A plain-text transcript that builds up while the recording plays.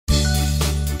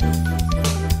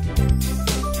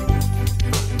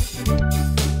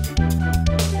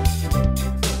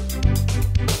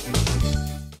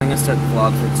start the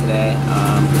vlog for today.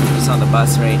 Just on the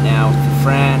bus right now with a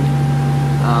friend.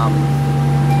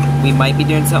 We might be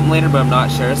doing something later, but I'm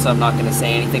not sure, so I'm not going to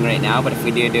say anything right now, but if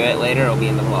we do it later, it'll be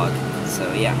in the vlog.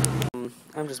 So yeah.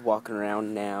 I'm just walking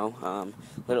around now.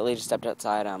 Literally just stepped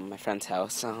outside my friend's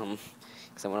house,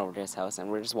 because I went over to his house, and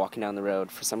we're just walking down the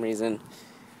road for some reason,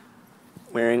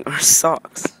 wearing our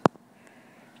socks.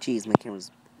 Jeez, my camera's,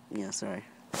 yeah, sorry.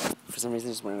 For some reason,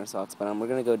 just wearing our socks, but we're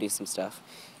gonna go do some stuff.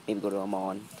 Maybe go to a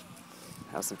mall and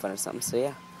have some fun or something, so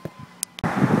yeah.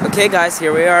 Okay guys,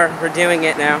 here we are. We're doing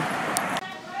it now.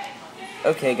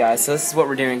 Okay guys, so this is what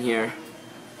we're doing here.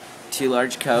 2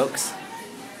 large Cokes,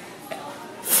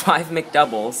 5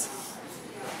 McDoubles,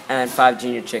 and 5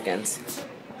 Junior Chickens.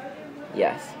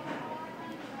 Yes.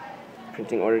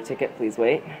 Printing order ticket, please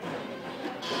wait.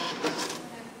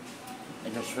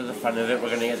 And just for the fun of it, we're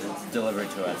gonna get it delivered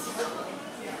to us.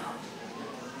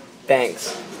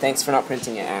 Thanks. Thanks for not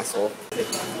printing it, asshole.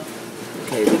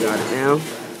 Okay, we got it now.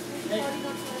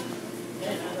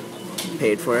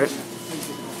 Paid for it.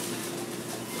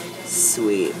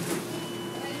 Sweet.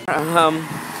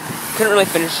 Couldn't really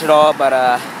finish it all, but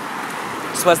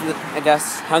just wasn't, I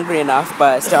guess, hungry enough,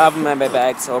 but I still have them in my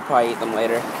bag, so I'll probably eat them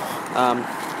later.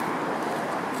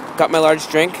 Got my large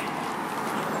drink.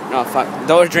 No, fuck.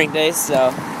 Dollar drink days,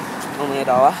 so only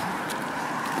 $1.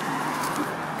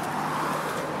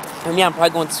 And yeah, I'm probably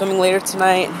going swimming later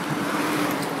tonight.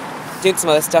 Doing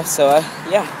some other stuff, so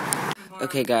yeah.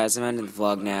 Okay guys, I'm ending the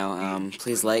vlog now.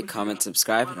 Please like, comment,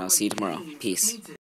 subscribe, and I'll see you tomorrow. Peace.